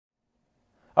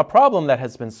A problem that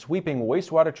has been sweeping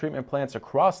wastewater treatment plants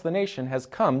across the nation has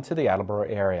come to the Attleboro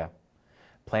area.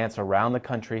 Plants around the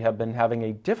country have been having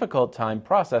a difficult time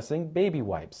processing baby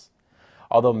wipes.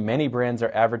 Although many brands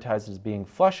are advertised as being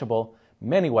flushable,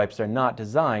 many wipes are not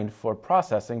designed for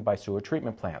processing by sewer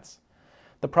treatment plants.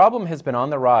 The problem has been on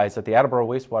the rise at the Attleboro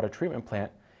wastewater treatment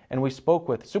plant, and we spoke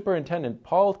with Superintendent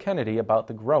Paul Kennedy about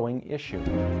the growing issue.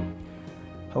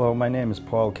 Hello, my name is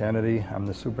Paul Kennedy. I'm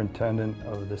the superintendent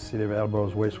of the City of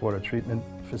Attleboro's wastewater treatment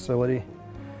facility.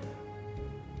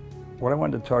 What I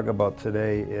wanted to talk about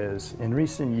today is, in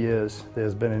recent years,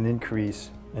 there's been an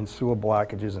increase in sewer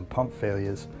blockages and pump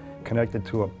failures connected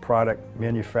to a product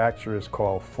manufacturers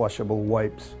call flushable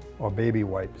wipes or baby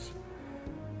wipes.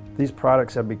 These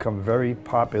products have become very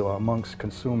popular amongst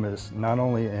consumers, not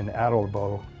only in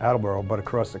Attleboro, but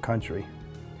across the country.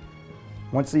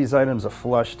 Once these items are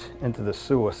flushed into the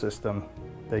sewer system,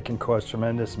 they can cause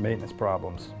tremendous maintenance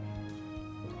problems.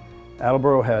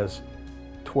 Attleboro has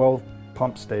 12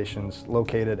 pump stations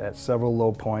located at several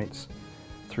low points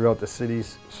throughout the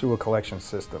city's sewer collection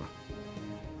system.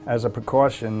 As a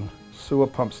precaution, sewer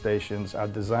pump stations are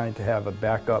designed to have a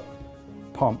backup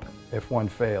pump if one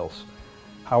fails.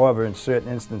 However, in certain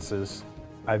instances,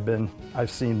 I've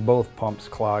seen both pumps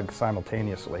clog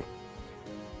simultaneously.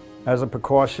 As a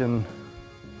precaution,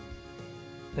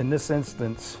 in this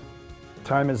instance,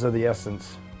 time is of the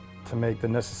essence to make the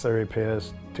necessary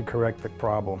repairs to correct the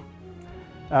problem.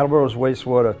 Attleboro's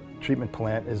wastewater treatment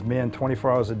plant is manned 24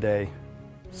 hours a day,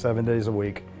 7 days a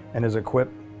week, and is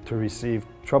equipped to receive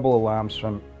trouble alarms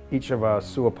from each of our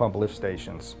sewer pump lift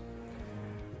stations.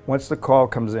 Once the call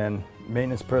comes in,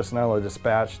 maintenance personnel are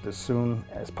dispatched as soon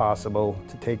as possible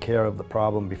to take care of the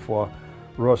problem before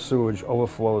raw sewage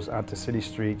overflows onto city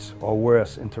streets or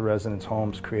worse, into residents'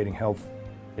 homes, creating health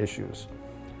issues.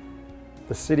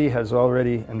 The city has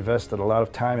already invested a lot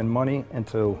of time and money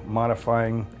into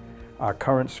modifying our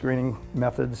current screening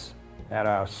methods at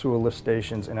our sewer lift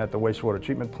stations and at the wastewater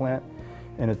treatment plant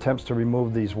in attempts to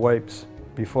remove these wipes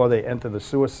before they enter the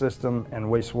sewer system and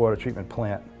wastewater treatment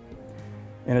plant.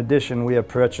 In addition, we have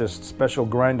purchased special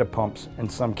grinder pumps in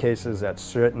some cases at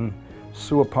certain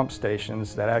sewer pump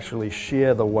stations that actually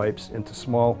shear the wipes into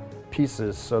small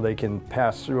pieces so they can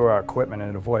pass through our equipment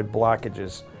and avoid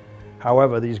blockages.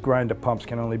 However, these grinder pumps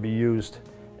can only be used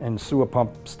in sewer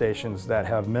pump stations that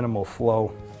have minimal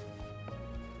flow.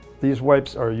 These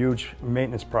wipes are a huge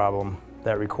maintenance problem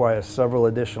that requires several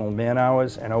additional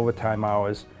man-hours and overtime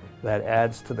hours that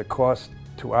adds to the cost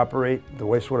to operate the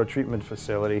wastewater treatment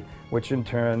facility, which in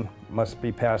turn must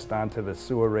be passed on to the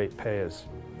sewer rate payers.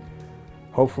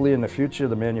 Hopefully in the future,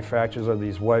 the manufacturers of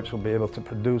these wipes will be able to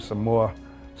produce a more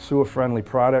sewer-friendly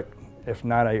product. If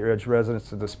not, I urge residents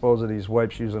to dispose of these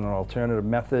wipes using an alternative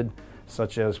method,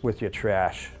 such as with your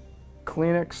trash.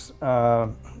 Kleenex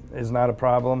is not a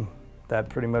problem. That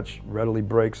pretty much readily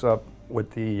breaks up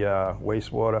with the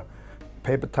wastewater.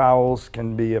 Paper towels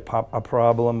can be a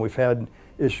problem. We've had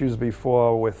issues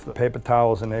before with paper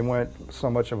towels, and they weren't so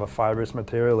much of a fibrous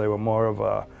material, they were more of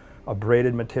a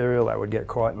braided material that would get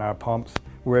caught in our pumps.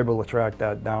 We were able to track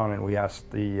that down, and we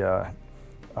asked the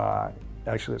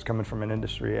actually, it's coming from an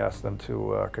industry, asked them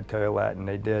to curtail that, and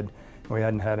they did. We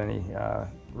hadn't had any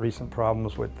recent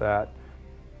problems with that.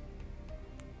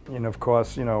 And of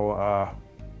course,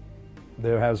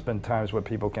 there has been times where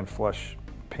people can flush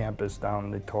Pampers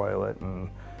down the toilet and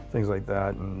things like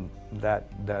that, and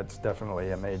that's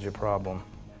definitely a major problem.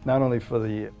 Not only for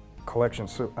the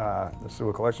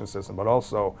sewer collection system, but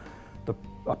also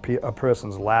a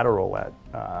person's lateral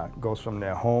that goes from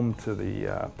their home to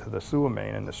the sewer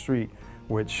main in the street,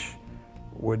 which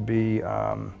would be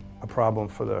a problem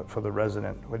for the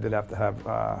resident. We did have to have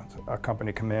a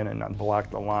company come in and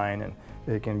unblock the line, and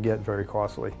it can get very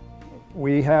costly.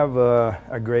 We have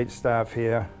a great staff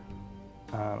here.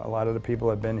 A lot of the people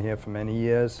have been here for many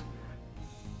years.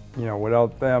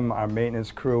 Without them, our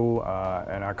maintenance crew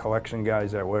and our collection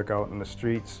guys that work out in the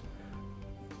streets,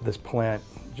 this plant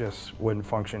just wouldn't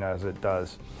function as it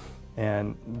does.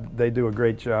 And they do a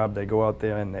great job. They go out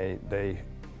there and they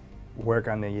work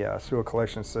on the sewer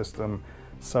collection system.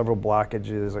 Several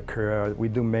blockages occur. We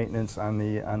do maintenance on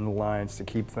the lines to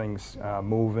keep things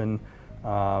moving.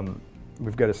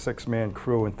 We've got a 6-man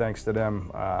crew, and thanks to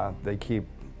them, they keep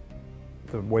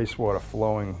the wastewater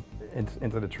flowing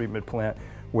into the treatment plant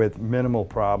with minimal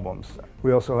problems.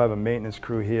 We also have a maintenance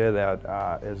crew here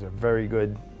that is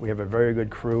we have a very good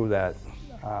crew that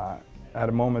at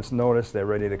a moment's notice, they're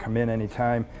ready to come in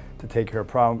anytime to take care of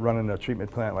problems. Running a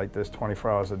treatment plant like this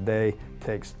 24 hours a day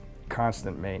takes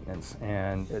constant maintenance,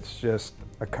 and it's just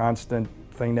a constant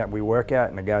thing that we work at,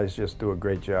 and the guys just do a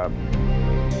great job.